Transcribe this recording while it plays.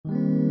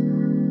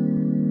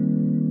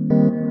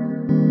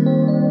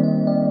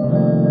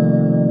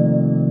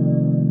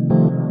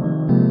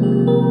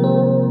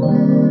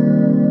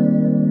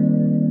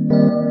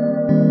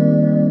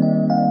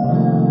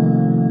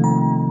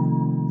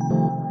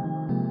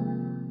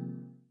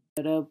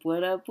What up,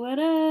 what up, what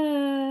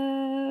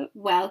up?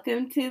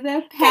 Welcome to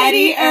the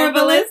Petty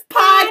Herbalist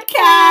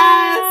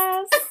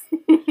Podcast!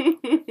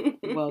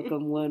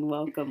 Welcome one,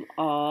 welcome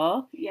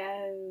all.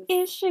 Yes.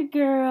 It's your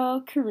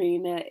girl,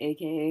 Karina,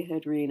 aka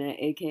Hadrina,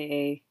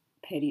 aka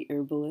Petty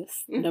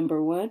Herbalist,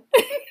 number one.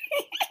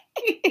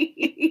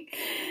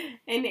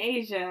 In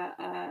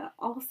Asia,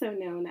 also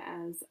known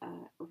as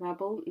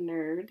Rebel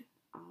Nerd,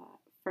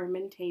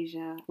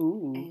 Fermentasia,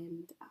 Ooh.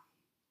 and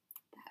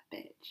that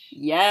bitch.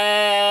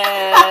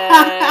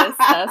 Yes,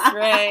 that's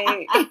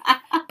right.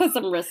 Put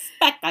some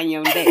respect on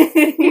your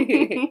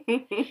name.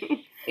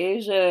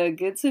 Asia,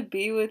 good to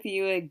be with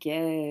you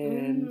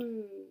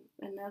again.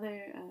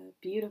 Another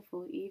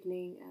beautiful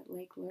evening at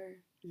Lake Lure.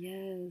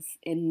 Yes,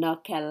 in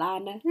North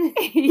Carolina.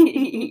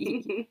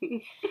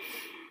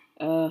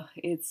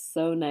 It's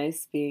so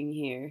nice being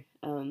here.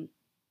 I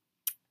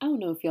don't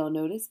know if y'all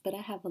noticed, but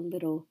I have a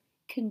little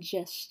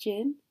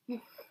congestion.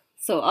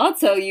 So I'll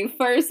tell you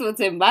first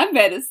what's in my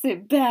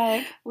medicine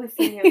bag. What's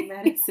in your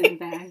medicine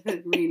bag,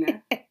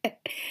 Rena?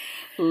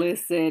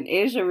 Listen,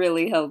 Asia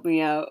really helped me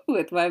out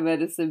with my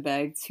medicine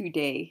bag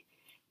today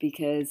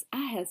because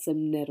I had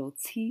some nettle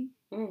tea.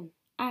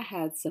 I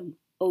had some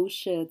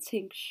Osha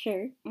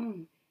tincture.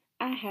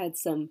 I had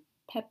some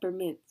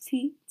peppermint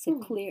tea to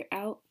clear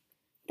out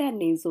that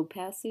nasal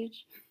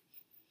passage.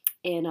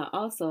 And I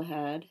also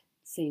had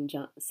St.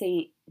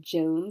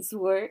 John's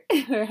wort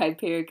or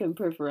Hypericum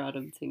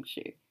perforatum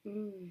tincture.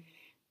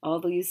 All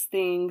these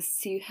things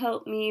to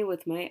help me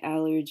with my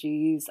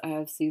allergies. I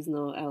have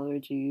seasonal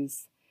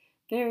allergies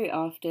very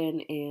often,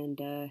 and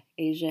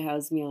Asia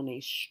has me on a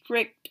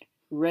strict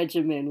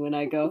regimen when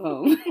I go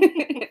home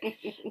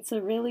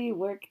to really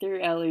work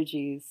through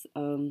allergies.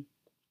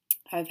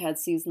 I've had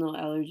seasonal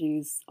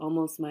allergies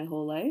almost my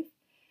whole life.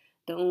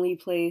 The only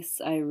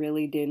place I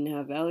really didn't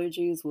have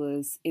allergies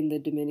was in the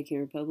Dominican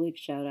Republic.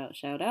 Shout out,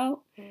 shout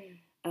out.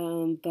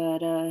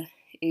 But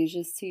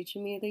Asia's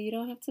teaching me that you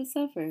don't have to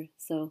suffer.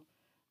 So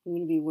I'm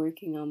going to be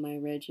working on my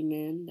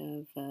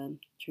regimen of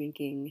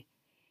drinking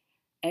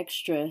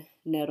extra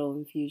nettle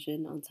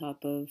infusion on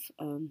top of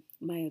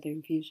my other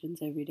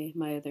infusions every day.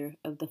 My other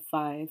of the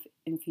 5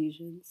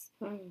 infusions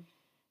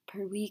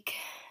per week.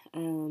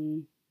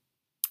 And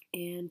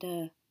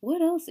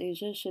what else,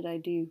 Asia, should I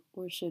do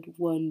or should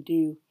one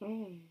do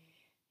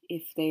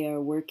if they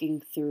are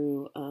working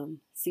through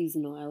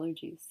seasonal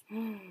allergies?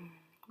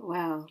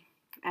 Well,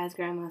 as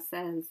Grandma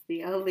says,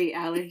 the only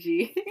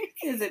allergy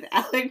is an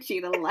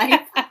allergy to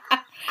life.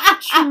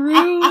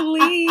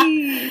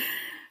 Truly.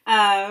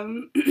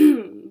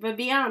 But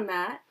beyond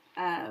that,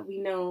 we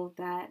know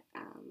that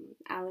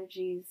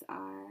allergies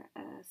are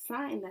a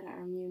sign that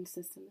our immune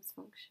system is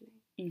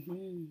functioning.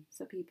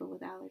 So people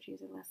with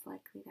allergies are less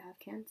likely to have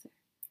cancer.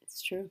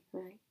 It's true.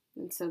 Right.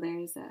 And so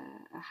there's a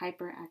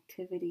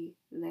hyperactivity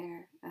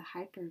there, a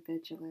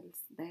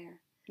hypervigilance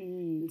there.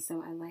 And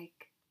so I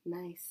like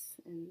nice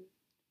and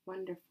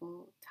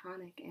wonderful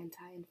tonic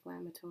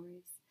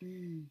anti-inflammatories,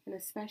 and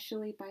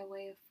especially by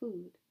way of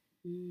food.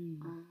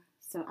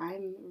 So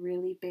I'm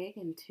really big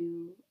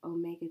into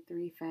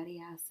omega-3 fatty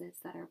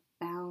acids that are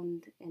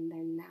bound in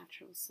their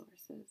natural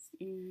sources,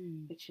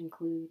 which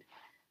include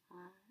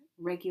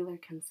regular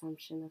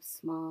consumption of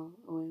small,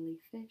 oily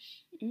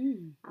fish,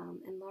 and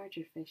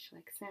larger fish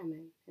like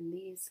salmon. And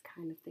these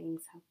kind of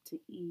things help to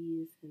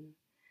ease and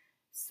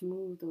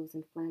smooth those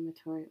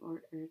inflammatory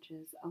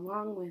urges,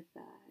 along with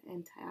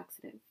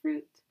antioxidant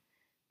fruit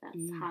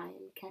that's high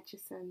in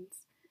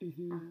catechins.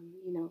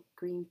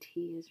 Green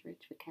tea is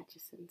rich with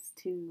catechins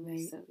too,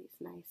 right. So these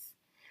nice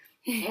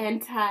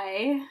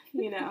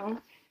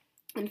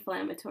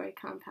inflammatory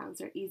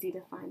compounds are easy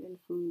to find in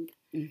food.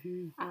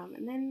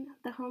 And then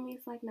the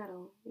homies like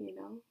nettle,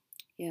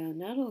 Yeah,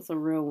 nettle's a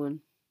real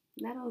one.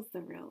 Nettle's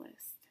the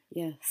realest.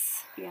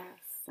 Yes.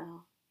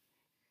 So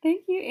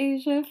thank you,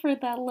 Asia, for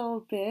that little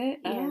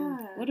bit.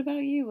 Yeah. What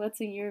about you? What's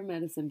in your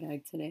medicine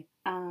bag today?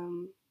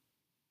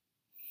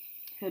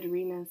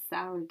 Hadrina's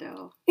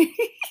sourdough.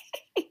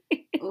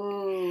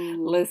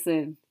 Ooh.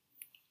 Listen,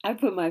 I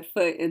put my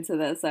foot into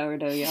that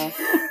sourdough, y'all.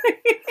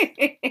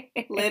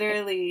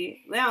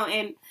 Literally. No,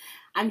 and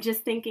I'm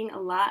just thinking a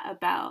lot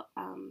about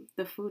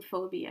the food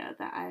phobia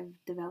that I've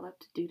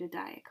developed due to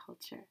diet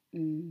culture,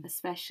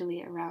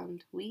 especially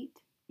around wheat,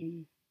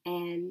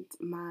 and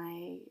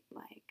my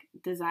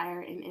desire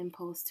and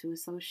impulse to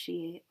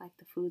associate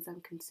the foods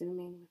I'm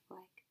consuming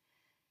with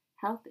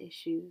health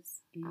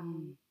issues.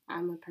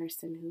 I'm a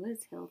person who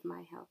has healed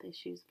my health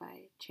issues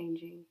by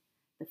changing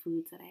the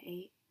foods that I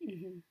ate.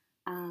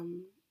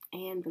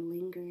 And the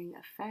lingering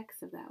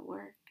effects of that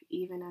work,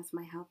 even as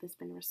my health has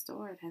been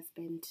restored, has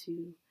been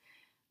to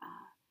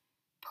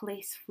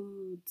place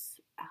foods,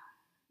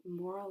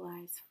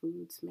 moralize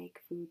foods, make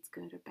foods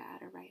good or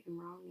bad or right and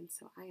wrong. And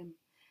so I am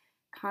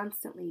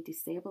constantly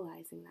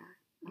destabilizing that.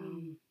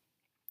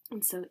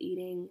 And so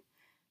eating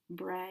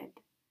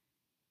bread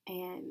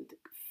and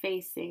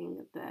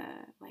facing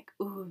the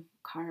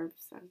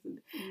carbs, I'm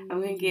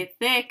gonna get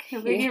thick,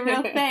 I'm gonna get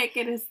real thick,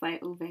 and it's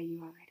like, oh babe,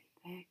 you already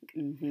thick.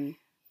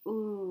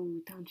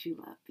 Ooh, don't you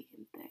love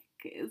being thick?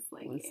 It's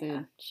Like,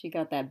 listen, she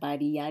got that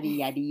body, yaddy,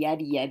 yaddy,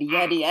 yaddy, yaddy,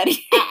 yaddy,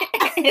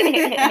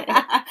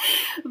 yaddy.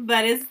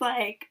 But it's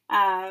like,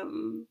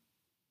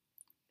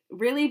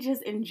 really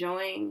just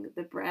enjoying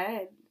the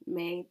bread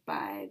made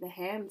by the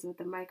hands with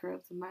the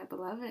microbes of my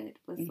beloved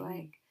was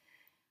like,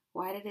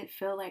 why did it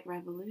feel like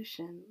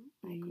revolution?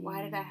 Like,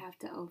 why did I have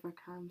to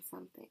overcome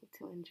something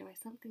to enjoy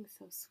something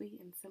so sweet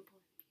and simple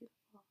and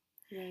beautiful?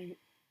 Right.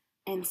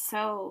 And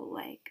so,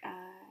 like,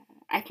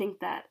 I think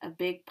that a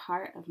big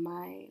part of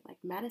my, like,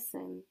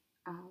 medicine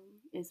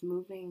is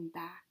moving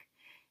back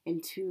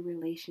into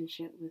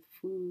relationship with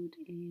food,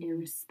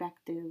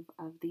 irrespective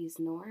of these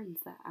norms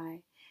that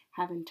I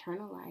have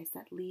internalized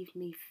that leave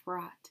me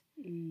fraught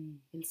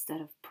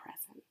instead of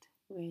present.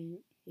 Right.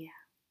 Yeah.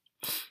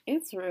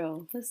 It's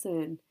real.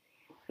 Listen,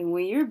 and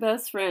when your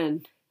best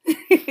friend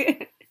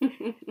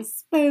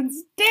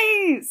spends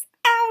days,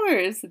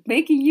 hours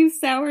making you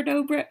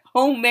sourdough bread,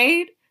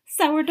 homemade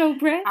sourdough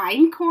bread,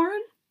 einkorn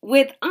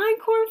with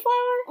einkorn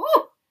flour.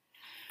 Oh,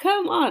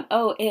 come on!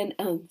 Oh, and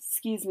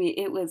excuse me,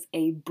 it was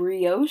a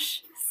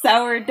brioche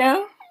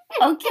sourdough.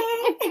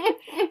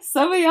 Okay,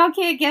 some of y'all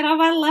can't get on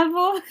my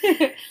level.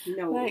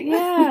 No, but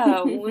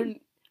yeah,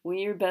 when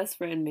your best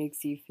friend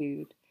makes you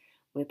food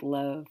with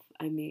love,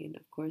 I mean,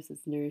 of course,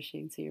 it's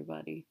nourishing to your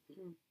body.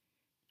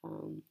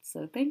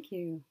 So thank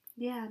you.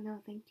 Yeah,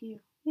 no, thank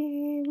you.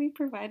 Yay, we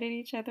provided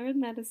each other with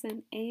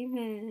medicine.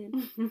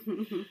 Amen.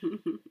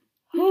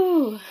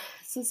 Whew.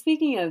 So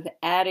speaking of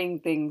adding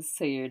things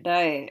to your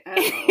diet,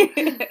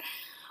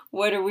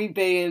 what are we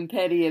being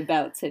petty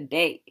about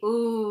today?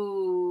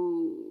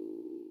 Ooh,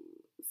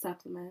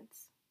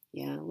 supplements.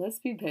 Yeah, let's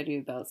be petty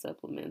about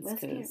supplements.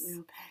 Let's get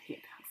real petty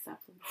about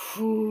supplements.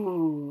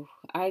 Whew,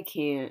 I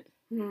can't.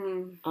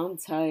 I'm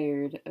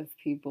tired of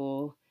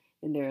people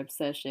and their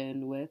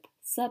obsession with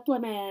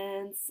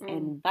supplements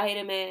and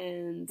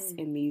vitamins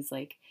and these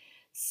like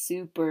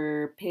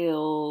super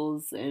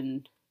pills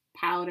and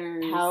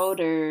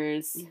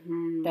powders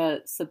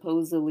that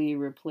supposedly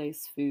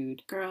replace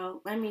food.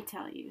 Girl, let me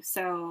tell you.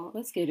 So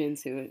let's get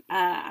into it.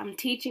 I'm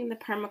teaching the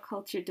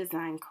permaculture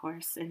design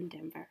course in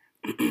Denver.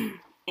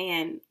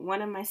 And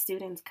one of my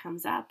students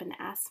comes up and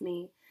asks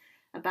me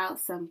about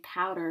some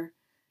powder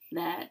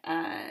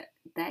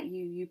that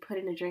you put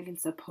in a drink, and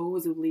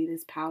supposedly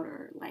this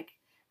powder like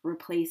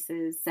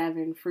replaces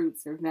 7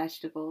 fruits or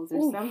vegetables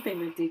or something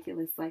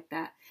ridiculous like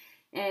that.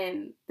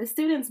 And the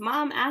student's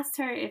mom asked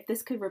her if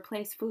this could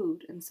replace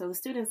food, and so the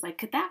student's like,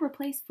 "Could that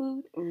replace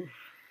food?" And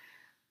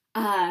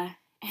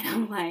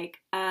I'm like,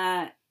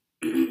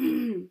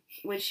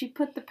 when she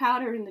put the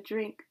powder in the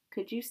drink,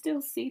 could you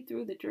still see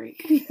through the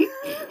drink?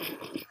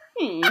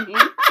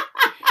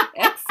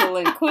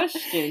 Excellent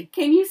question.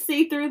 Can you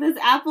see through this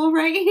apple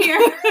right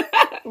here?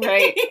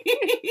 Right.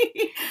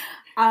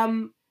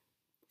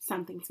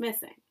 Something's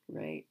missing.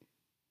 Right.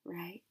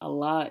 Right. A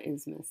lot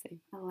is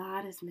missing. A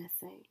lot is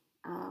missing.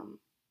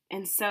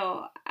 And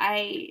so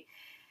I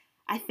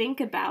think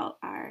about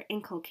our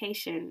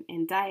inculcation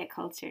in diet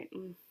culture.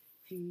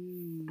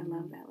 I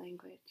love that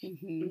language.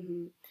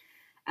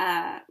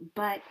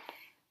 But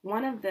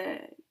one of the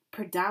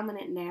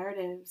predominant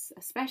narratives,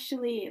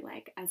 especially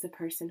like as a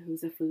person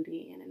who's a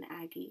foodie and an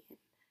Aggie, and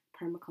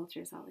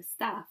permaculture is all this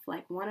stuff,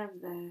 like one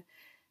of the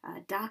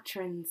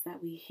doctrines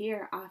that we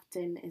hear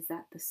often is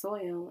that the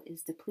soil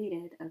is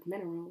depleted of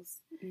minerals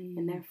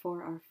and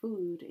therefore our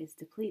food is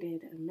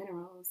depleted of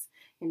minerals,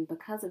 and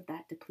because of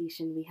that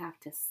depletion we have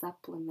to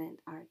supplement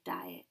our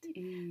diet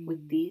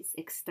with these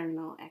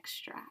external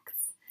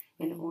extracts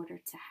in order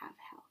to have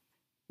health.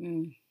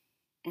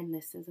 And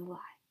this is a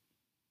lie.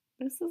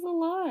 This is a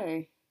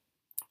lie.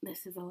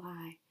 This is a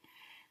lie.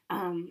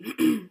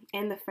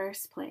 In the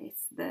first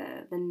place,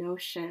 the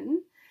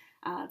notion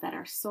that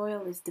our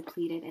soil is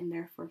depleted and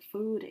therefore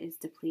food is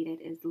depleted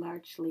is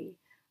largely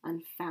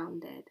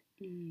unfounded.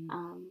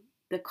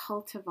 The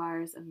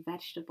cultivars of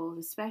vegetables,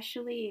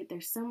 especially,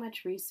 there's so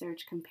much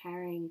research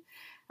comparing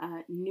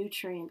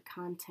nutrient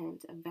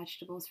content of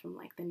vegetables from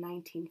like the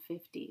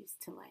 1950s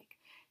to like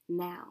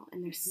now,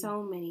 and there's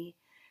so many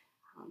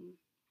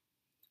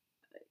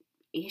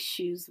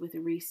issues with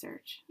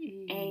research.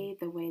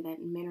 The way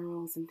that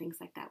minerals and things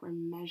like that were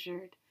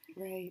measured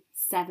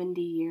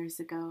 70 years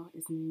ago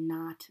is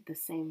not the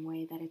same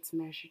way that it's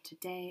measured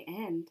today,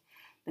 and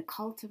the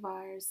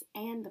cultivars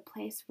and the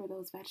place where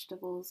those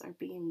vegetables are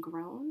being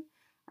grown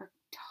are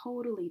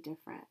totally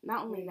different.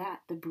 Not only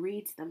that, the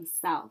breeds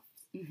themselves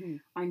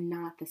are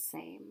not the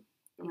same,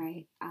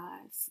 right?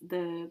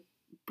 The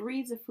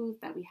breeds of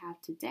food that we have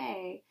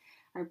today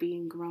are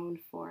being grown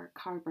for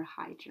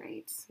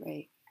carbohydrates,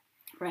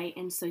 right?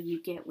 And so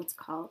you get what's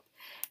called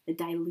the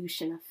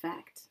dilution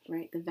effect,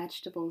 right? The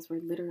vegetables were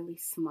literally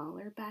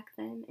smaller back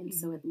then, and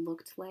so it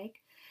looked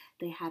like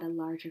they had a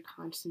larger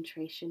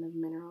concentration of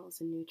minerals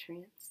and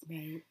nutrients.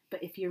 Right.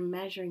 But if you're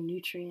measuring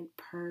nutrient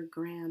per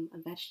gram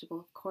of vegetable,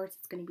 of course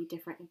it's going to be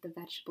different if the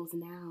vegetables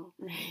now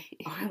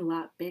are a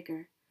lot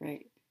bigger.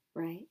 Right.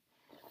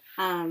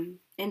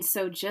 And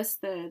so just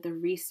the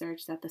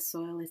research that the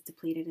soil is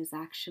depleted is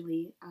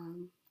actually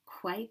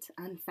quite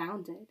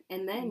unfounded.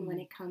 And then when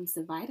it comes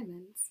to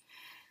vitamins,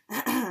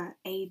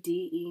 A,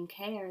 D, E, and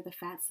K are the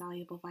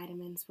fat-soluble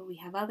vitamins, but we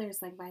have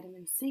others like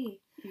vitamin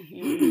C.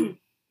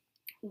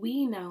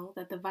 We know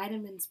that the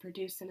vitamins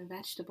produced in a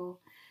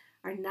vegetable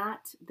are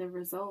not the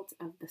result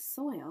of the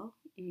soil,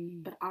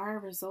 but are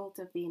a result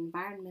of the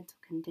environmental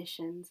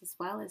conditions as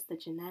well as the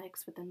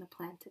genetics within the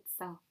plant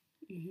itself.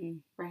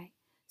 Right?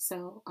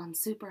 So on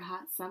super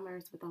hot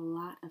summers with a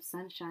lot of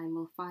sunshine,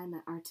 we'll find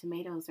that our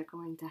tomatoes are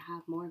going to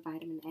have more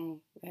vitamin A.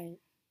 Right.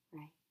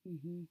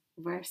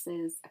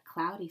 Versus a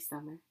cloudy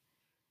summer.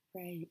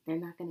 Right. They're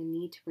not going to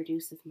need to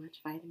produce as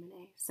much vitamin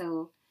A.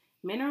 So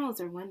minerals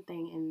are one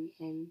thing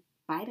and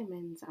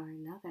vitamins are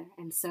another.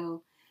 And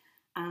so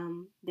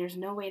there's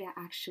no way to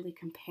actually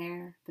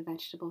compare the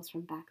vegetables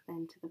from back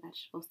then to the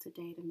vegetables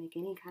today to make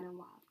any kind of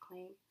wild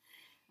claim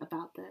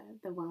about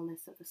the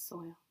wellness of the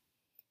soil.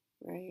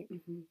 Right.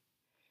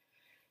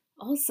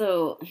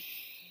 Also,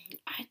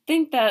 I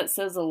think that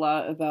says a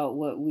lot about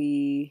what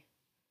we,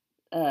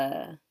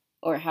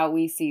 or how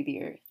we see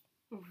the earth.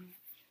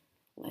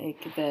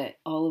 Like that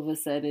all of a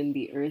sudden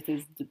the earth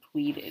is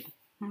depleted.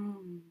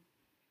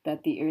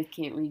 That the earth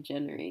can't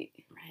regenerate.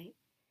 Right.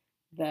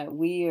 That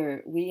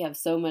we have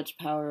so much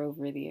power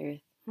over the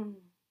earth.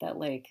 That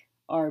like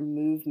our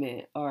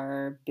movement,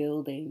 our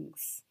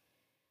buildings,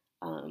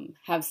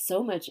 have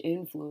so much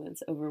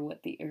influence over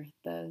what the earth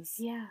does.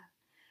 Yeah.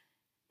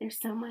 There's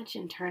so much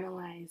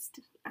internalized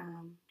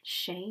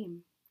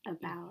shame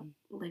about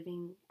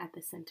living at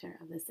the center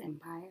of this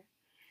empire.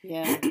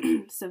 Yeah.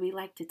 So we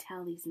like to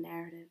tell these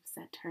narratives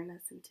that turn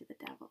us into the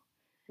devil.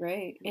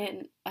 Right.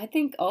 And I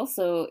think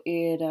also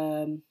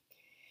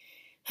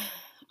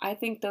I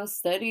think those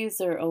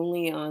studies are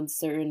only on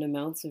certain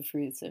amounts of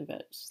fruits and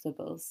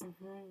vegetables.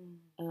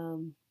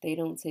 They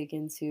don't take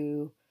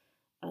into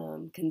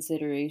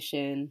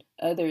consideration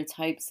other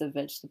types of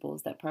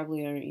vegetables that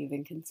probably aren't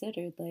even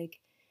considered, like,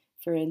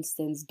 for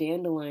instance,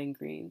 dandelion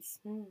greens.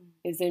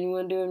 Is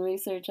anyone doing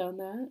research on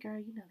that? Girl,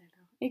 you know they're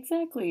not.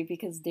 Exactly,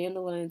 because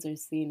dandelions are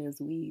seen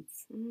as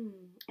weeds.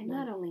 And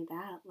not only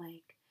that,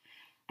 like,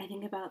 I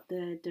think about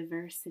the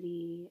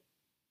diversity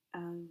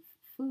of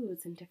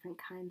foods and different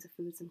kinds of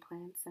foods and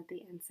plants that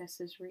the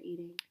ancestors were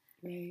eating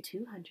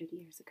 200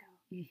 years ago.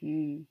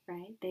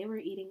 Right? They were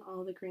eating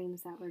all the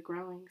greens that were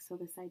growing. So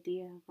this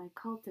idea of like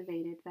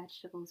cultivated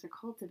vegetables or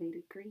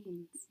cultivated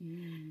greens,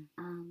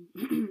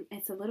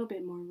 it's a little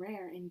bit more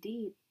rare.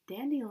 Indeed,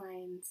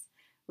 dandelions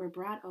were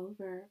brought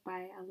over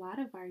by a lot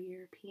of our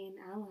European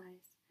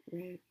allies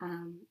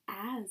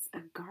as a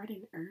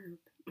garden herb.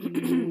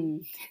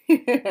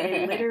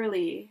 They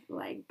literally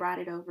like brought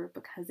it over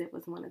because it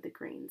was one of the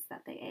greens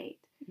that they ate.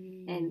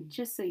 And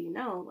just so you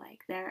know,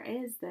 like there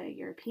is the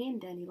European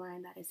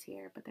dandelion that is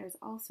here, but there's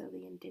also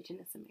the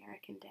indigenous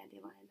American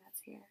dandelion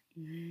that's here.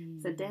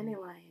 So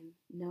dandelion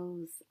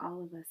knows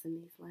all of us in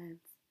these lands.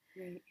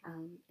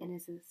 And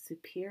is a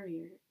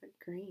superior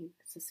green.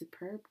 It's a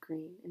superb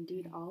green.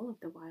 Indeed, all of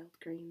the wild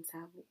greens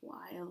have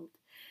wild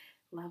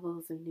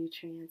levels of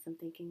nutrients. I'm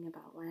thinking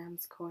about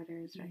lamb's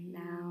quarters right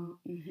now,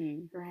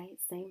 right?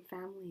 Same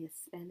family as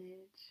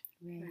spinach,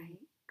 right?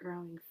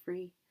 Growing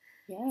free,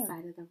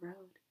 side of the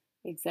road.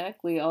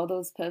 Exactly. All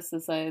those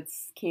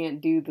pesticides can't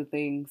do the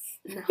things.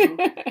 No.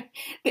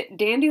 The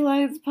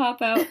dandelions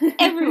pop out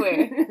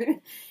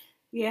everywhere.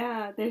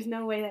 Yeah, there's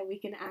no way that we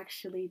can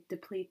actually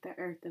deplete the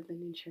earth of the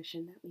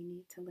nutrition that we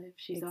need to live.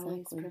 She's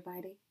always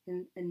providing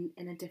in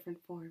a different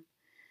form.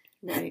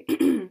 Right.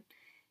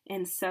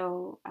 And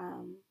so,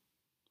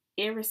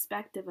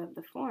 irrespective of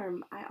the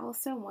form, I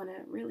also want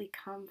to really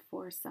come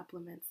for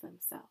supplements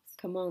themselves.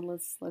 Come on,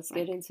 let's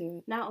get into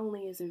it. Not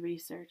only is the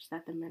research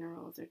that the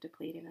minerals are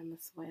depleted in the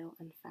soil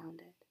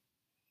unfounded,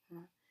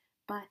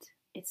 but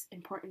it's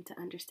important to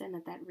understand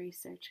that that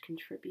research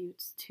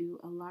contributes to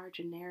a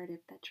larger narrative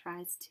that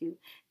tries to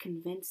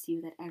convince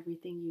you that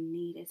everything you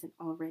need isn't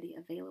already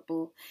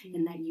available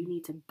and that you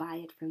need to buy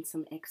it from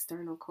some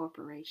external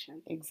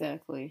corporation.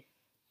 Exactly.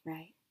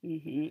 Right.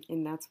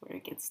 And that's where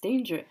it gets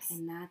dangerous.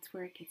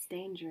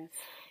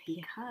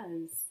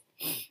 Because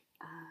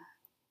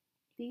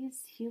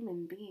these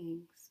human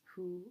beings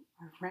who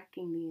are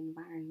wrecking the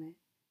environment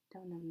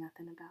don't know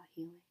nothing about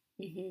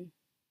healing.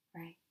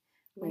 Right.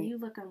 When you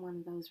look on one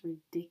of those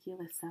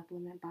ridiculous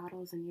supplement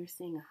bottles and you're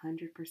seeing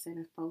 100%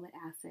 of folic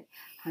acid,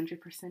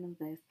 100% of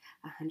this,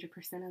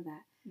 100% of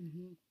that,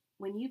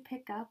 when you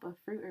pick up a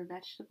fruit or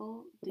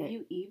vegetable,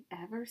 do you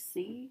ever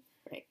see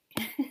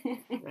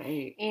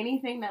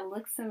anything that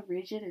looks so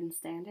rigid and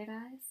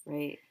standardized?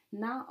 Right.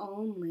 Not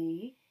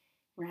only,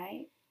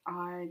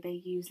 are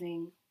they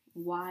using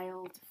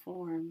wild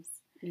forms,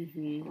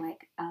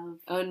 like of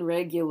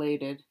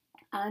unregulated.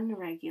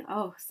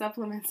 Oh,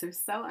 supplements are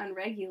so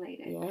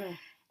unregulated. Yeah.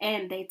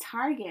 And they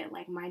target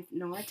like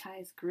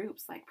minoritized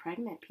groups, like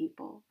pregnant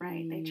people,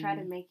 right? They try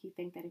to make you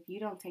think that if you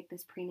don't take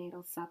this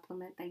prenatal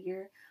supplement, that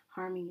you're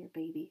harming your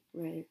baby.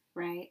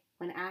 Right?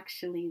 When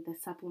actually the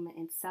supplement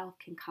itself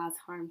can cause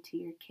harm to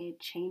your kid,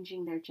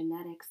 changing their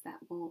genetics that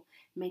will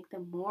make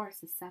them more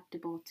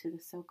susceptible to the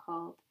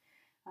so-called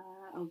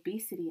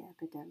obesity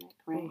epidemic,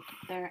 right? Oof.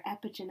 There are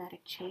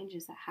epigenetic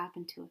changes that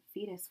happen to a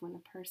fetus when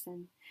a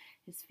person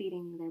is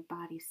feeding their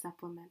body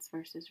supplements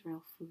versus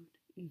real food,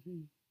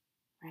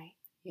 right?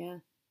 Yeah.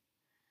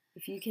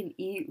 If you can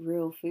eat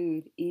real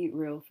food, eat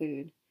real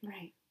food.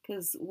 Right.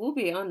 Because we'll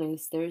be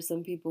honest, there are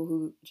some people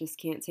who just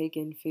can't take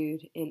in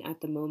food, and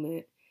at the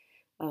moment,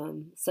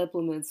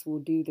 supplements will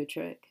do the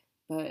trick,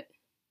 but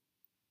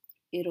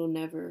it'll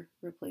never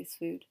replace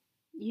food.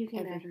 You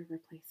can never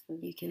replace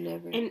food. You can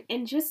never.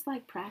 And just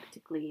like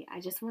practically,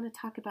 I just want to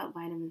talk about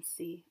vitamin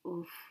C.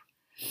 Oof.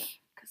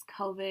 Because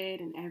COVID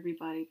and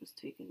everybody was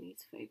taking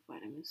these fake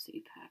vitamin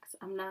C packs.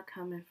 I'm not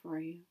coming for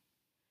you.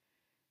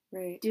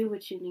 Right. Do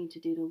what you need to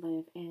do to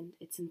live. And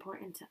it's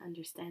important to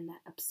understand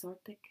that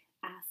ascorbic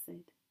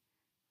acid,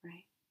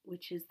 right,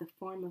 which is the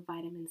form of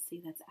vitamin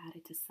C that's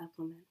added to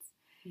supplements.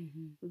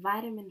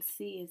 Vitamin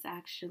C is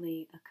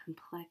actually a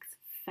complex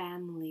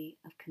family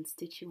of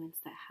constituents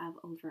that have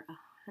over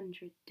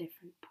 100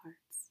 different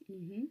parts.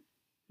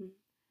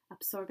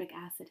 Ascorbic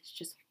acid is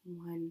just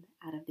one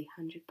out of the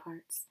 100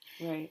 parts.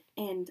 Right.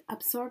 And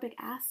ascorbic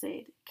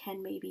acid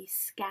can maybe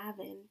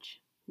scavenge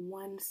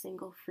one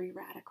single free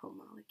radical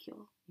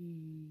molecule.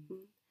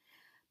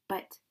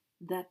 But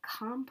the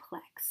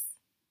complex,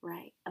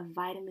 right, of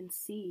vitamin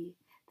C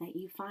that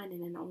you find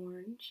in an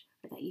orange,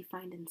 or that you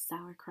find in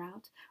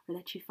sauerkraut, or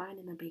that you find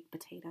in a baked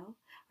potato,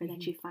 or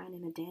that you find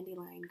in a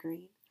dandelion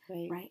green,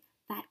 right?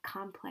 That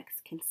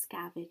complex can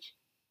scavenge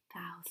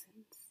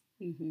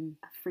thousands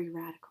of free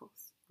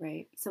radicals.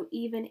 Right. So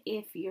even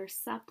if your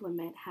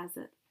supplement has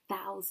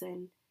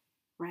 1,000,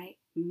 right,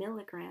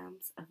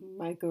 milligrams of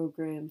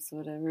micrograms,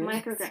 whatever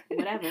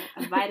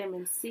of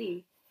vitamin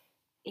C,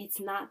 it's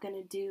not going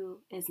to do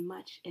as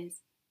much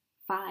as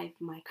 5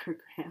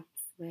 micrograms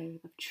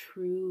of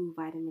true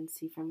vitamin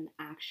C from an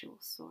actual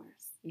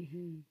source.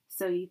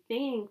 So you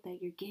think that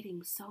you're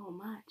getting so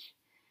much,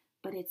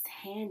 but it's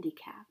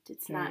handicapped.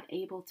 It's not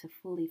able to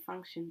fully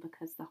function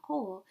because the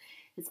whole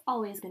is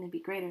always going to be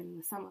greater than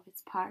the sum of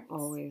its parts.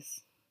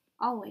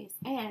 Always.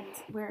 And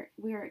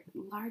we're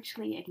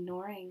largely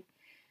ignoring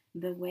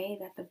the way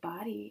that the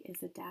body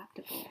is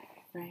adaptable,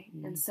 right?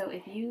 And so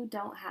if you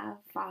don't have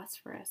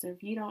phosphorus, or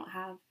if you don't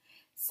have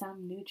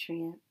some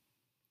nutrient,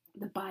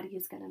 the body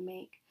is going to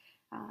make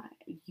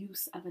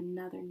use of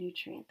another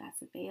nutrient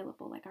that's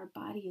available. Like, our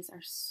bodies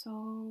are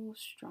so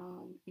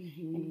strong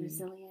and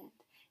resilient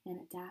and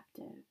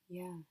adaptive.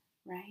 Yeah.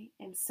 Right?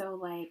 And so,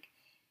 like,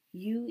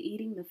 you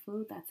eating the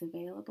food that's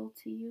available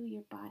to you,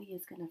 your body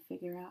is going to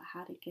figure out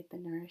how to get the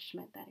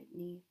nourishment that it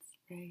needs.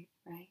 Right.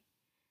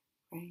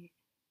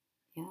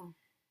 Yeah.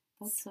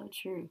 That's so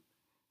true.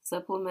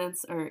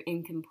 Supplements are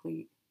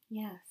incomplete.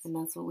 Yes. And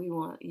that's what we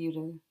want you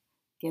to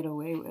get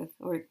away with,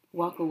 or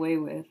walk away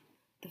with.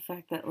 The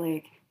fact that,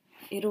 like,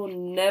 it'll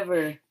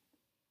never,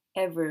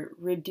 ever,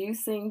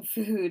 reducing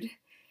food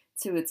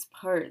to its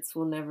parts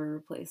will never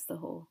replace the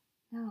whole.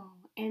 No.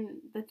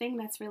 And the thing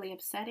that's really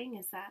upsetting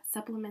is that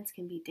supplements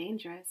can be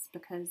dangerous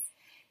because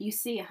you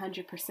see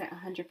 100%, 100%,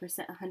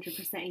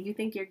 100%, and you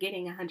think you're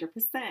getting 100%.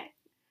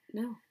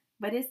 No.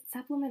 But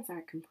supplements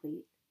aren't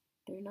complete.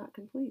 They're not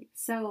complete.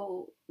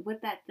 So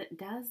what that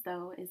does,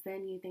 though, is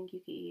then you think you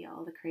can eat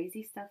all the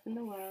crazy stuff in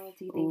the world.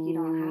 You think you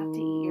don't have to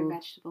eat your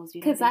vegetables.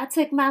 Because I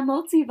took my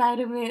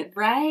multivitamin.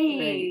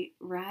 Right.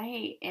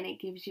 And it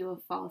gives you a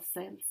false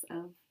sense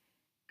of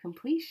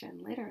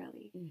completion,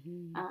 literally.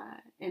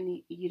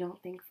 And you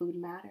don't think food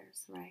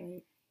matters,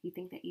 right? You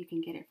think that you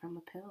can get it from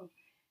a pill.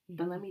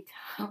 But let me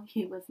tell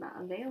you what's not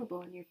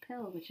available in your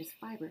pill, which is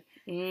fiber.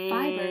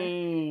 Fiber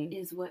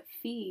is what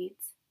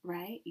feeds,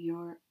 right,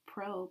 your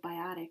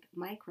probiotic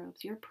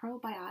microbes. Your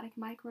probiotic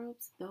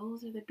microbes,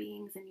 those are the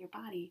beings in your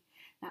body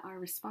that are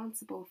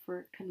responsible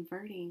for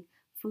converting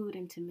food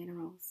into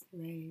minerals.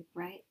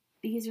 Right?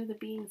 These are the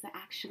beings that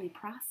actually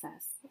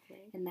process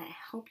and that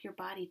help your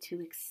body to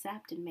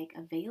accept and make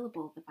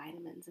available the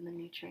vitamins and the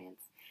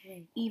nutrients,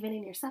 even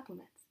in your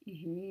supplements.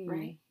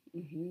 Right?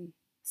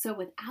 So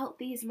without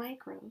these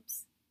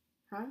microbes,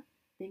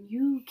 then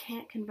you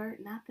can't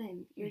convert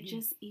nothing. You're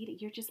just eating.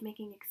 You're just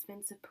making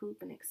expensive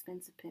poop and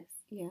expensive piss.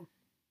 Yeah.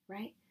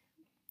 Right?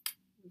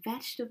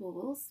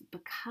 Vegetables,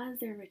 because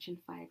they're rich in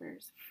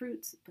fibers,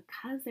 fruits,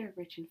 because they're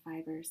rich in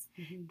fibers,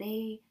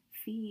 they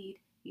feed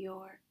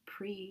your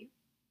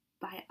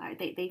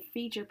they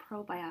feed your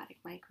probiotic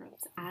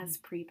microbes as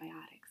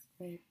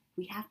prebiotics.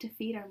 We have to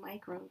feed our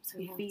microbes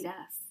who feed us.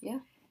 Yeah.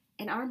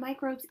 And our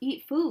microbes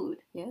eat food.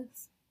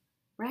 Yes.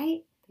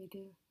 Right? They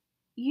do.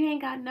 You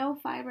ain't got no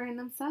fiber in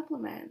them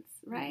supplements,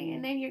 right?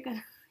 And then you're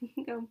gonna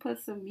put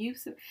some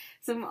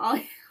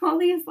all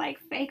these like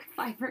fake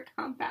fiber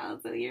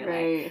compounds, and you're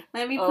like,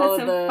 let me put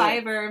some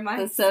fiber in my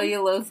the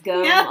cellulose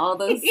gum, all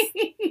those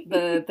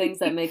the things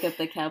that make up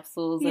the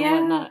capsules and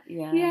whatnot.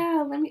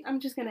 Yeah. I'm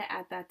just gonna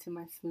add that to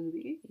my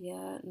smoothie.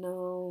 Yeah,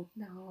 no.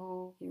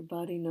 Your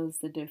body knows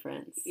the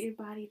difference. Your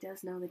body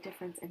does know the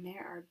difference, and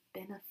there are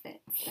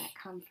benefits that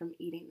come from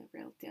eating the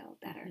real deal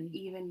that are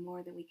even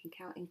more than we can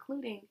count,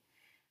 including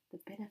the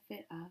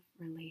benefit of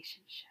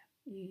relationship.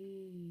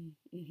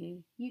 Mm-hmm.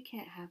 You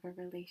can't have a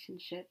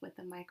relationship with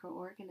the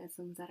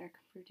microorganisms that are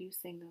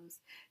producing those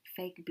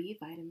fake B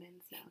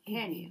vitamins now,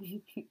 can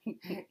you?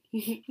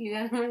 You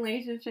got a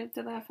relationship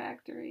to that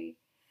factory?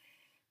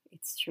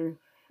 It's true.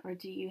 Or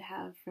do you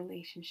have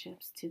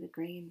relationships to the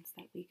grains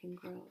that we can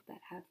grow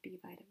that have B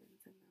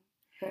vitamins in them?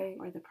 Right.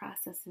 Or the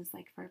processes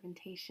like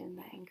fermentation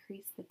that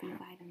increase the B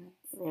vitamins?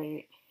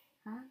 Right.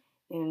 Huh?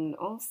 And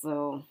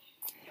also,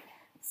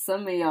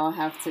 some of y'all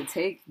have to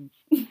take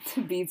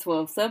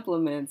B12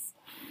 supplements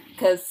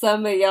because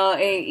some of y'all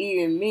ain't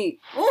eating meat.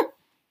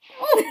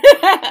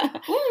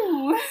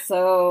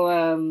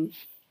 So,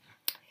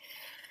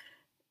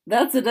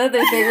 that's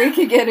another thing we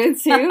could get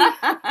into.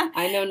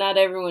 I know not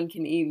everyone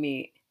can eat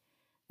meat.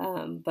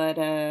 But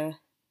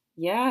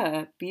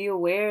yeah, be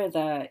aware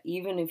that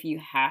even if you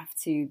have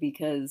to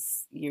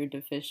because you're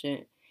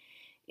deficient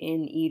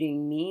in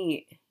eating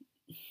meat,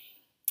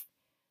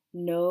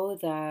 know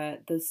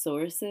that the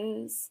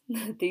sources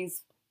that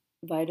these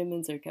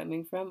vitamins are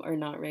coming from are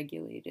not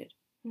regulated.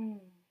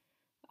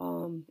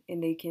 And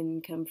they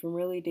can come from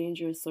really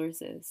dangerous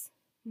sources.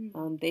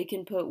 They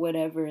can put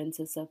whatever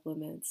into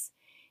supplements.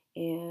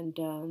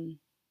 And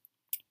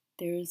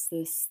there's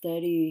this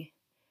study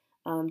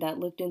that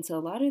looked into a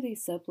lot of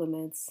these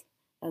supplements.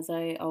 As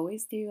I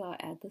always do, I'll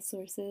add the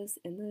sources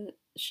in the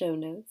show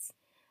notes.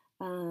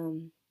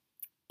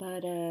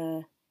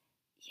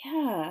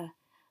 Yeah,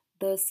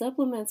 the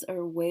supplements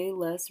are way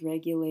less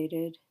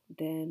regulated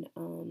than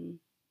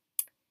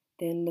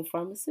the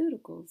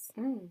pharmaceuticals.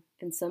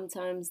 And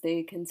sometimes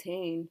they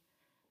contain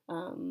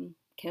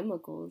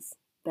chemicals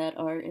that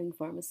are in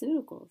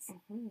pharmaceuticals.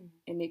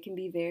 And it can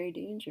be very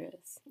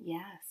dangerous.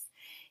 Yes.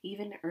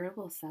 Even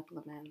herbal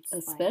supplements.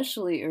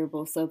 Especially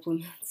herbal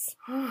supplements.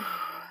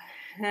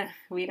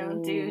 We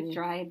don't do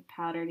dried,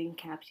 powdered,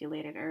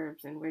 encapsulated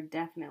herbs, and we're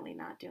definitely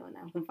not doing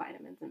that with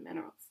vitamins and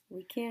minerals.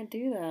 We can't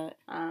do that.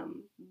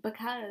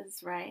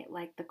 Because, right,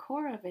 like the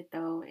core of it,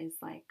 though,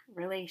 is like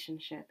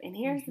relationship. And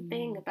here's the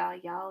thing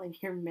about y'all and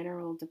your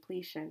mineral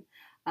depletion.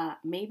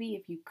 Maybe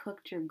if you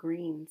cooked your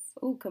greens.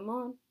 Oh, come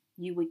on.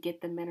 You would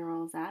get the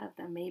minerals out of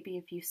them. Maybe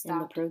if you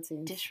stopped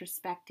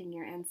disrespecting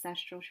your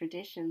ancestral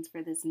traditions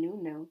for this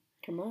new,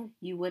 come on,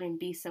 you wouldn't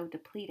be so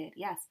depleted.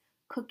 Yes,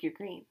 cook your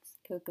greens.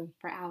 Cook them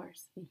for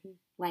hours.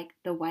 Like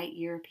the white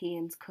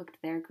Europeans cooked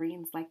their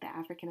greens, like the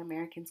African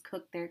Americans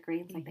cooked their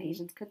greens, like the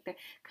Asians cook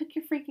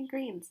your freaking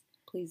greens.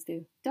 Please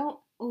do.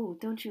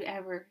 Don't you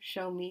ever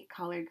show me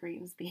collard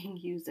greens being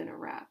used in a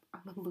wrap.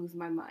 I'm gonna lose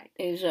my mind.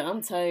 Asia,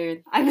 I'm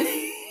tired.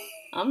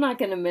 I'm not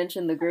going to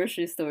mention the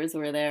grocery stores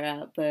where they're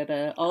at, but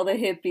all the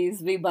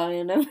hippies be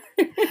buying them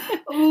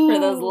for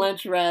those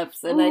lunch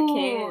wraps, and I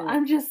can't.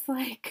 I'm just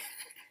like...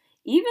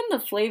 Even the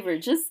flavor,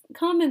 just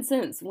common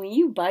sense. When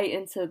you bite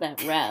into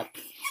that wrap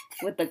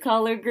with the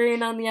collard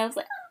green on the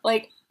outside,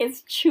 like,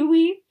 it's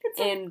chewy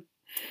and,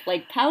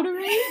 like,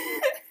 powdery.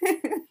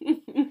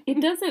 It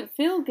doesn't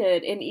feel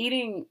good. And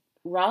eating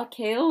raw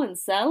kale and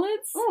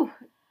salads,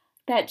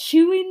 that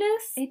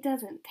chewiness... It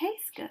doesn't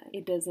taste good.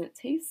 It doesn't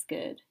taste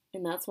good.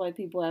 And that's why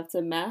people have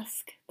to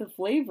mask the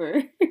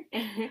flavor.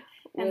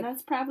 And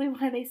that's probably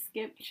why they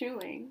skip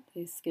chewing.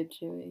 They skip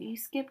chewing. You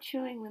skip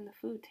chewing when the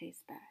food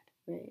tastes bad.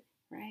 Right.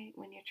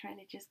 When you're trying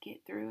to just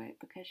get through it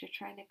because you're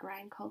trying to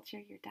grind culture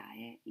your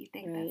diet. You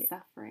think that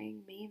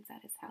suffering means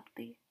that it's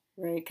healthy.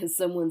 Right, because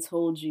someone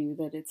told you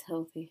that it's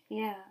healthy.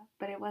 Yeah,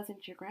 but it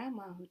wasn't your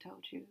grandma who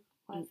told you,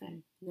 was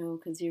it? No,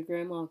 because your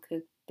grandma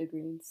cooked the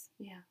greens.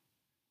 Yeah.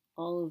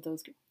 All of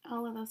those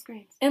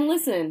greens. And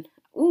listen,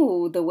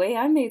 the way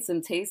I made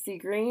some tasty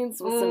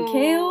greens with some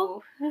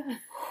kale.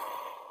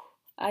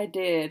 I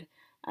did.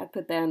 I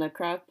put that in a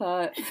crock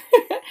pot.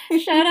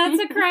 Shout out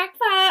to crock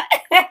pot.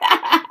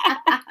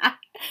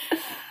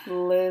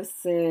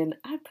 Listen,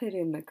 I put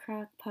in the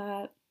crock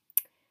pot.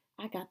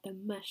 I got the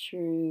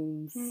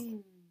mushrooms.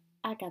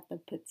 I got the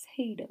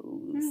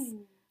potatoes.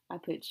 I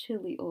put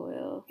chili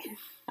oil.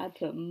 I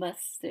put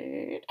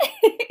mustard.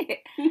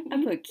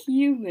 I put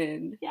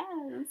cumin.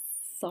 Yes.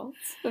 Salt,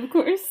 of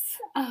course.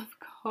 Of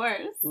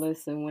course.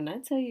 Listen, when I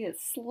tell you it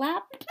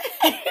slapped.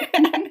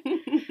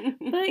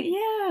 But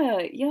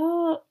yeah,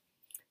 y'all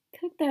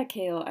cook that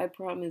kale. I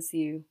promise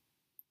you.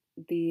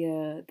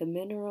 The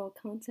mineral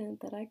content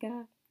that I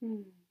got.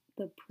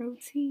 The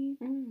protein.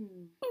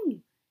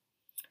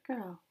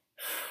 Girl.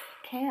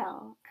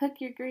 Kale, cook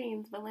your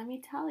greens, but let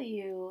me tell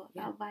you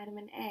about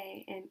vitamin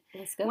A. And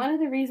one of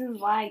the reasons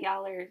why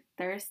y'all are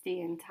thirsty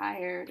and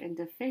tired and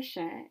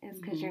deficient is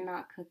because you're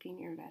not cooking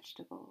your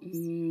vegetables.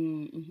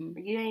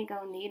 You ain't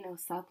gonna need no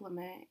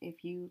supplement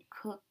if you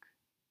cook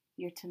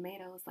your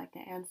tomatoes like the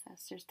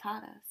ancestors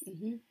taught us,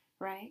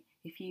 right?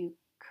 If you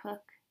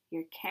cook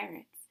your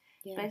carrots.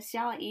 Yes. But if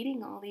y'all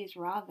eating all these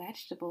raw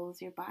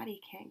vegetables, your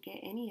body can't get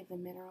any of the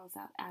minerals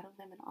out of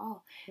them at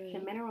all. Right. The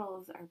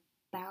minerals are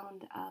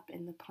bound up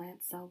in the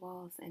plant cell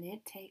walls, and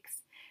it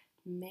takes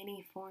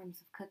many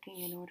forms of cooking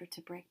in order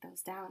to break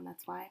those down.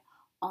 That's why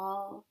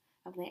all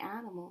of the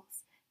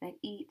animals that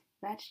eat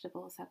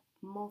vegetables have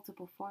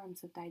multiple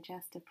forms of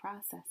digestive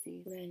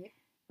processes.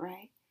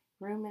 Right?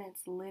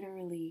 Ruminants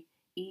literally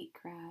eat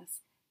grass,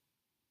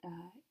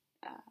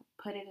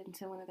 put it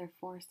into one of their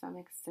four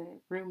stomachs to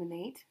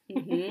ruminate.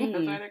 Mm-hmm.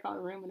 That's why they're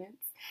called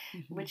ruminants,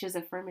 mm-hmm. which is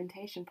a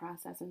fermentation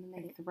process, and then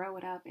they throw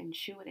it up and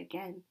chew it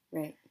again.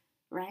 Right.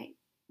 Right.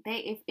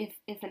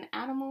 If an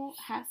animal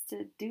has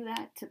to do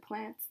that to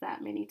plants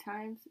that many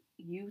times,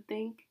 you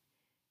think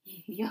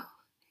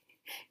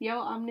your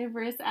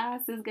omnivorous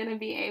ass is gonna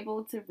be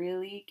able to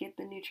really get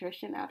the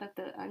nutrition out of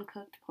the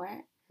uncooked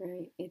plant?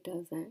 Right. It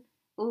doesn't.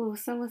 Ooh,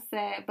 someone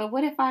said, but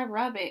what if I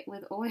rub it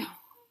with oil?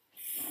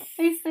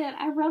 They said,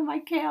 I rub my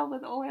kale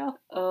with oil.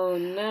 Oh,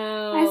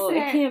 no. I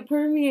said, it can't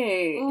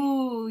permeate.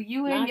 Ooh,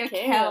 you and your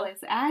kale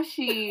is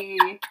ashy.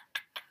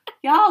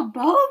 Y'all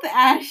both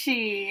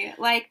ashy.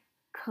 Like,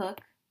 cook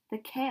the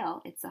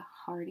kale. It's a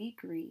hearty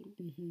green.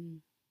 Mm-hmm.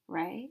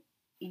 Right?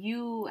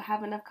 You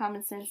have enough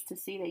common sense to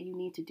see that you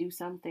need to do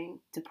something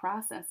to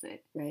process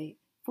it. Right.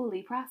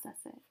 Fully process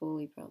it.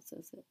 Fully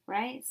process it.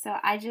 Right? So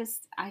I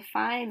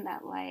find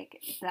that,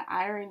 like, the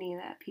irony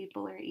that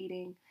people are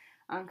eating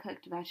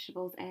uncooked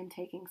vegetables and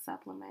taking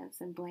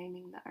supplements and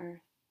blaming the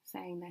earth,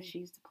 saying that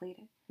she's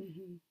depleted.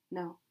 Mm-hmm.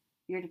 No,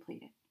 you're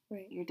depleted.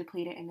 Right. You're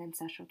depleted in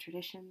ancestral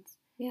traditions.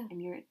 Yeah.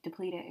 And you're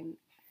depleted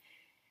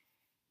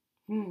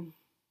in...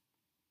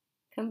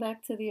 Come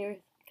back to the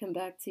earth. Come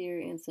back to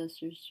your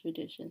ancestors'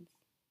 traditions.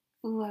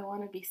 Ooh, I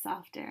want to be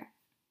softer.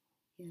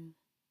 Yeah.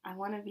 I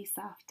want to be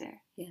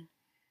softer. Yeah.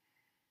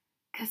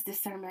 Because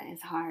discernment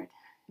is hard.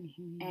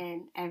 Mm-hmm.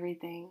 And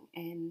everything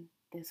in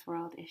this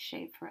world is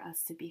shaped for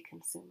us to be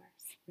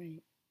consumers.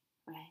 Right.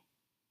 Right.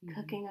 Mm-hmm.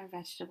 Cooking our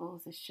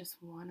vegetables is just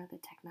one of the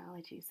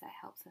technologies that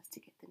helps us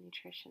to get the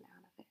nutrition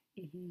out of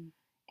it. Mm-hmm.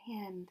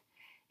 And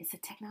it's a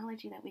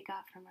technology that we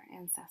got from our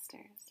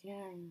ancestors.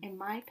 Yeah. And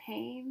my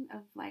pain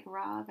of like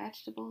raw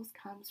vegetables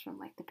comes from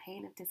like the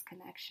pain of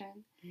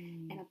disconnection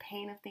and a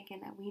pain of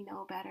thinking that we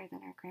know better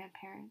than our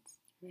grandparents.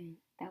 Right.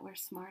 That we're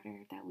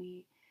smarter, that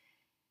we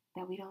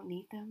don't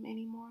need them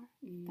anymore,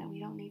 that we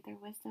don't need their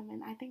wisdom.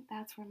 And I think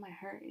that's where my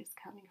hurt is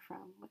coming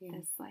from with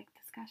this like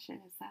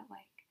discussion, is that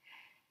like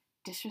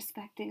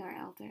disrespecting our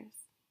elders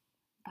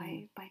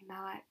by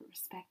not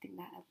respecting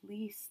that at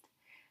least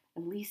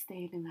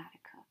they knew how to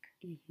cook.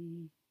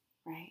 Mm-hmm.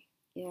 Right?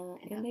 Yeah,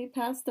 and they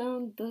passed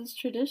down those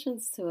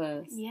traditions to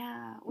us.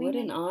 Yeah. What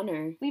an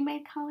honor. We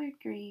made collard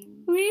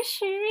greens. We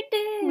sure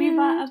did. We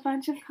bought a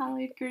bunch of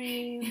collard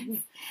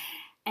greens.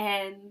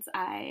 And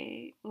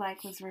I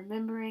was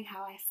remembering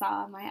how I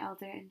saw my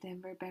elder in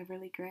Denver,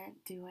 Beverly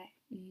Grant, do it.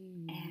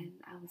 And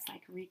I was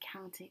like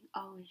recounting,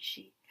 and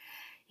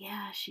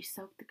she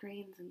soaked the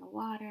greens in the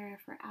water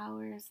for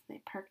hours.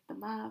 They perked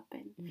them up,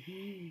 and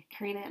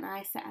Karina and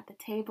I sat at the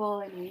table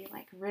and we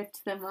like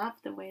ripped them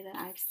up the way that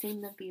I've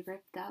seen them be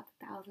ripped up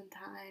 1,000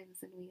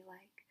 times, and we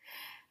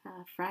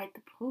fried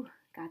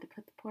got to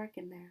put the pork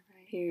in there,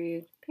 right?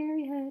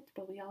 Period.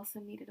 But we also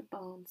needed a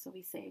bone, so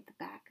we saved the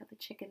back of the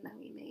chicken that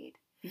we made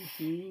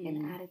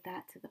and added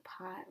that to the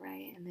pot,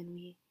 right? And then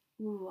we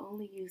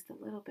only used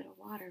a little bit of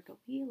water, but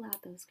we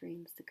allowed those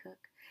greens to cook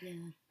for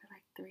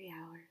like 3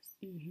 hours.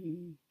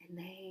 And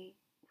they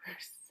were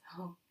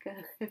so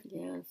good.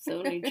 Yeah,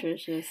 so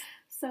nutritious.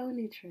 So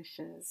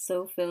nutritious.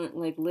 So filling.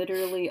 Like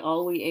literally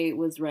all we ate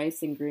was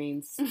rice and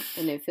greens,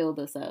 and it filled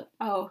us up.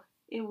 Oh,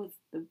 it was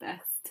the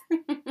best.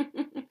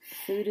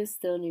 Food is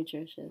still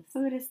nutritious.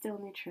 Food is still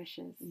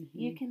nutritious.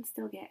 You can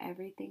still get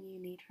everything you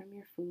need from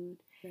your food.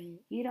 Right.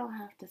 You don't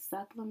have to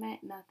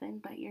supplement nothing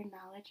but your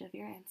knowledge of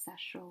your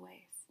ancestral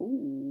ways.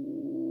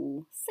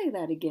 Ooh. Say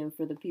that again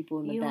for the people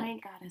in the back. You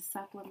ain't got to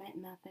supplement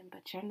nothing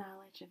but your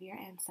knowledge of your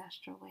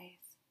ancestral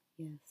ways.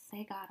 Yes.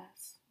 They got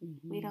us.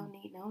 We don't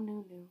need no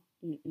new.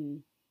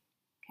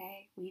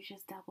 Okay? We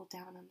just double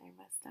down on their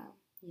wisdom.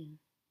 Yeah.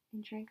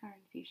 And drink our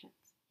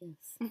infusions.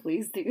 Yes,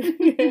 please do.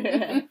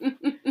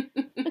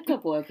 A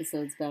couple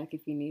episodes back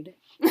if you need it.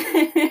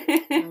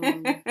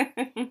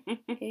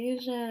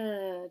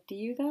 Asia, do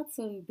you got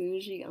some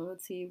bougie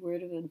auntie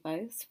word of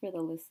advice for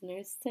the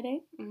listeners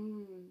today?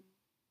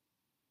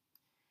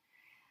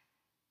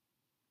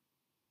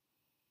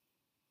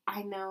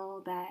 I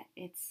know that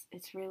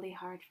it's really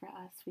hard for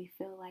us. We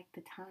feel like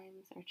the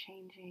times are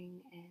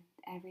changing and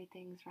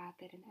everything's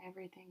rapid and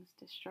everything's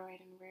destroyed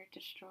and we're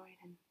destroyed,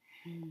 and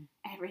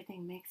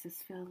everything makes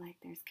us feel like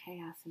there's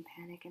chaos and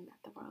panic and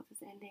that the world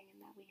is ending and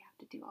that we have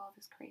to do all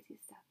this crazy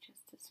stuff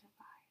just to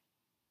survive.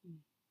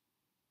 And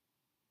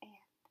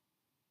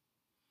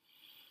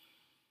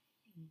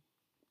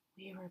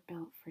we were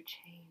built for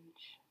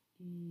change.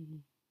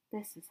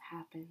 This has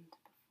happened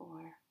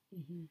before.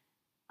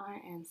 Our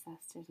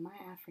ancestors, my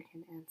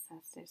African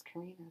ancestors,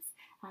 Karina's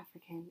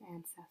African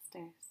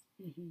ancestors,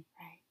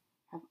 right,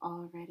 have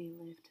already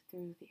lived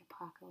through the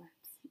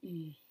apocalypse.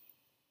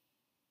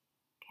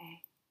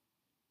 Okay?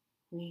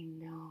 We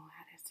know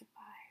how to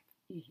survive.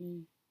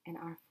 And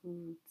our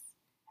foods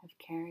have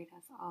carried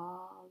us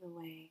all the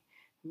way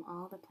from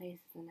all the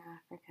places in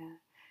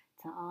Africa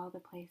to all the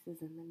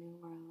places in the New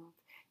World,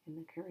 in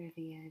the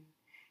Caribbean,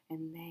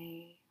 and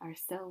they are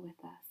still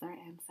with us. Our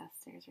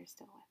ancestors are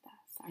still with us.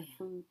 Our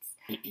foods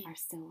are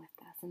still with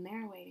us, and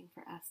they're waiting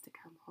for us to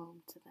come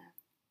home to them.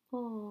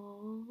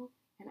 Aww.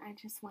 And I I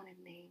just want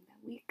to name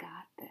that we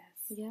got this.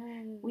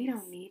 Yes. We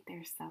don't need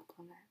their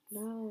supplements.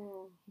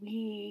 No.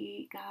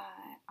 We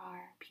got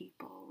our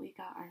people. We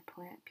got our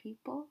plant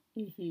people.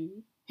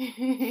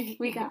 Mm-hmm.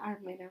 We got our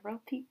mineral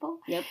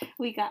people. Yep.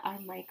 We got our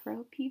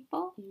micro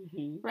people.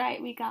 Mm-hmm.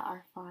 Right? We got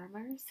our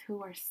farmers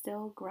who are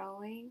still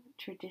growing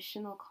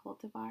traditional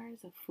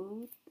cultivars of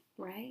food,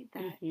 right?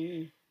 That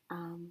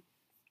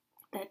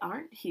that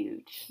aren't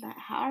huge, that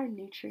are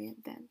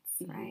nutrient dense,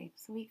 right?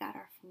 So we got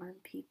our farm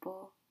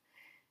people.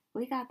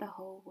 We got the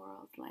whole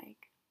world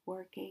like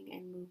working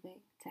and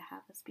moving to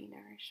have us be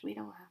nourished. We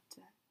don't have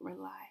to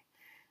rely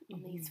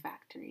on these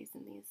factories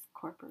and these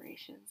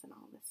corporations and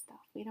all this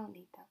stuff. We don't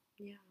need them.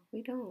 Yeah,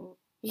 we don't.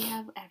 We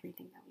have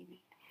everything that we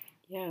need.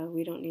 Yeah,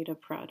 we don't need a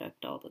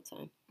product all the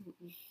time.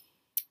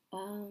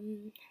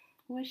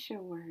 What's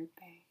your word,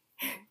 babe?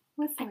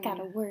 I got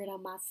a word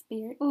on my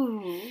spirit.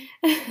 Ooh.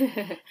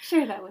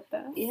 Share that with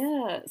us.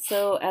 Yeah,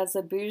 so as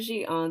a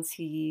bougie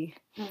auntie,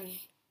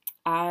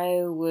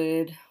 I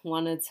would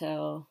want to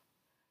tell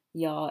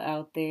y'all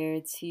out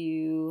there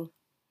to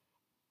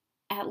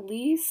at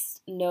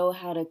least know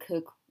how to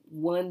cook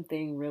one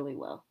thing really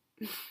well.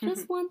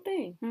 Just one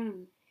thing.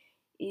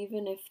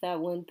 Even if that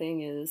one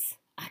thing is,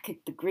 I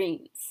cook the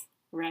greens.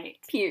 Right.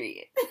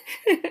 Period.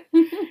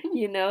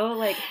 You know,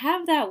 like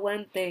have that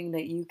one thing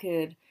that you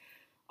could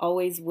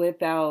always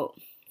whip out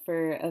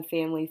for a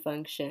family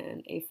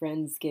function, a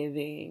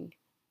Friendsgiving,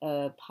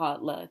 a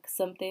potluck,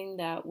 something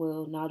that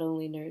will not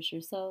only nourish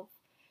yourself,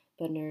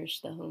 but nourish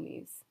the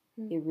homies.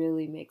 It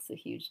really makes a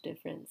huge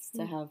difference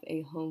to have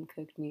a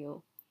home-cooked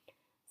meal.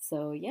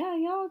 So yeah,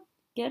 y'all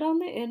get on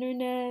the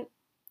internet,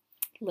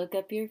 look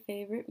up your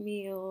favorite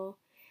meal.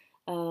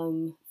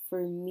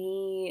 For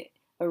me,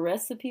 a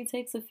recipe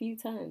takes a few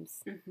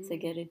times to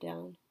get it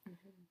down.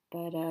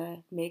 But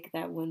make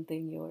that one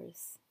thing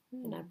yours.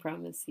 And I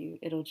promise you,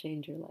 it'll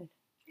change your life.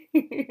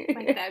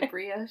 Like that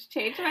brioche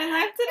changed my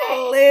life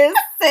today.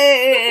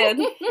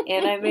 Listen!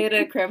 And I made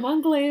a creme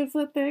anglaise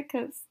with it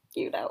because,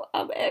 you know,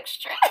 I'm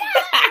extra.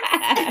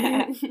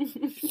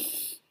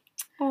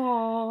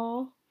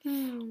 Aww.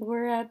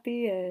 We're at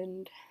the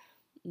end.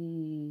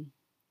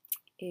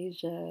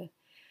 Asia,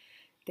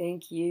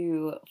 thank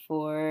you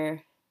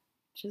for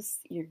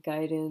just your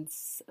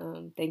guidance.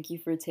 Thank you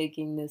for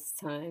taking this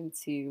time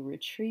to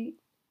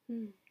retreat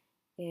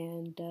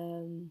and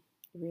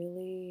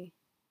really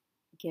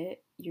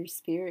get your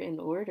spirit in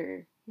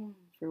order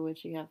for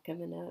what you have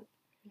coming up.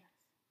 Yes.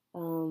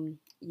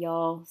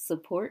 Y'all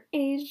support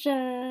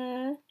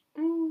Asia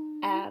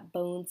at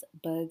Bones,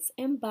 Bugs,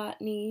 and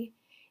Botany,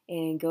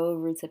 and go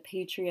over to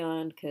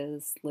Patreon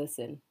because,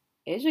 listen,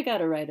 Asia got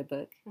to write a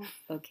book,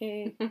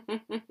 okay?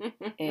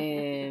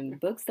 And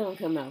books don't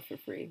come out for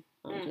free.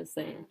 I'm just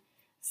saying.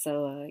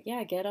 So,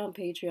 yeah, get on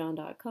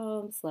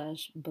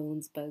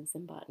patreon.com/Bones, Bugs,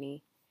 and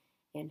Botany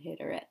and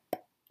hit her up.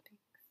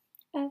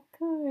 Of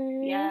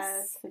course.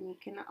 Yes, and you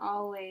can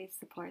always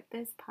support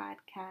this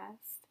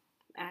podcast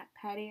at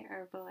Patty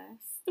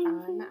Herbalist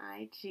on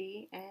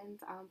IG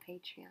and on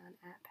Patreon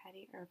at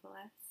Patty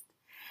Herbalist.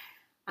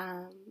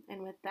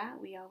 And with that,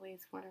 we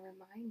always want to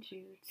remind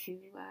you to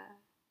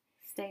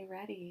stay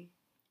ready.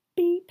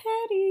 Be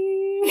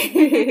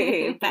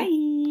petty.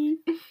 Bye.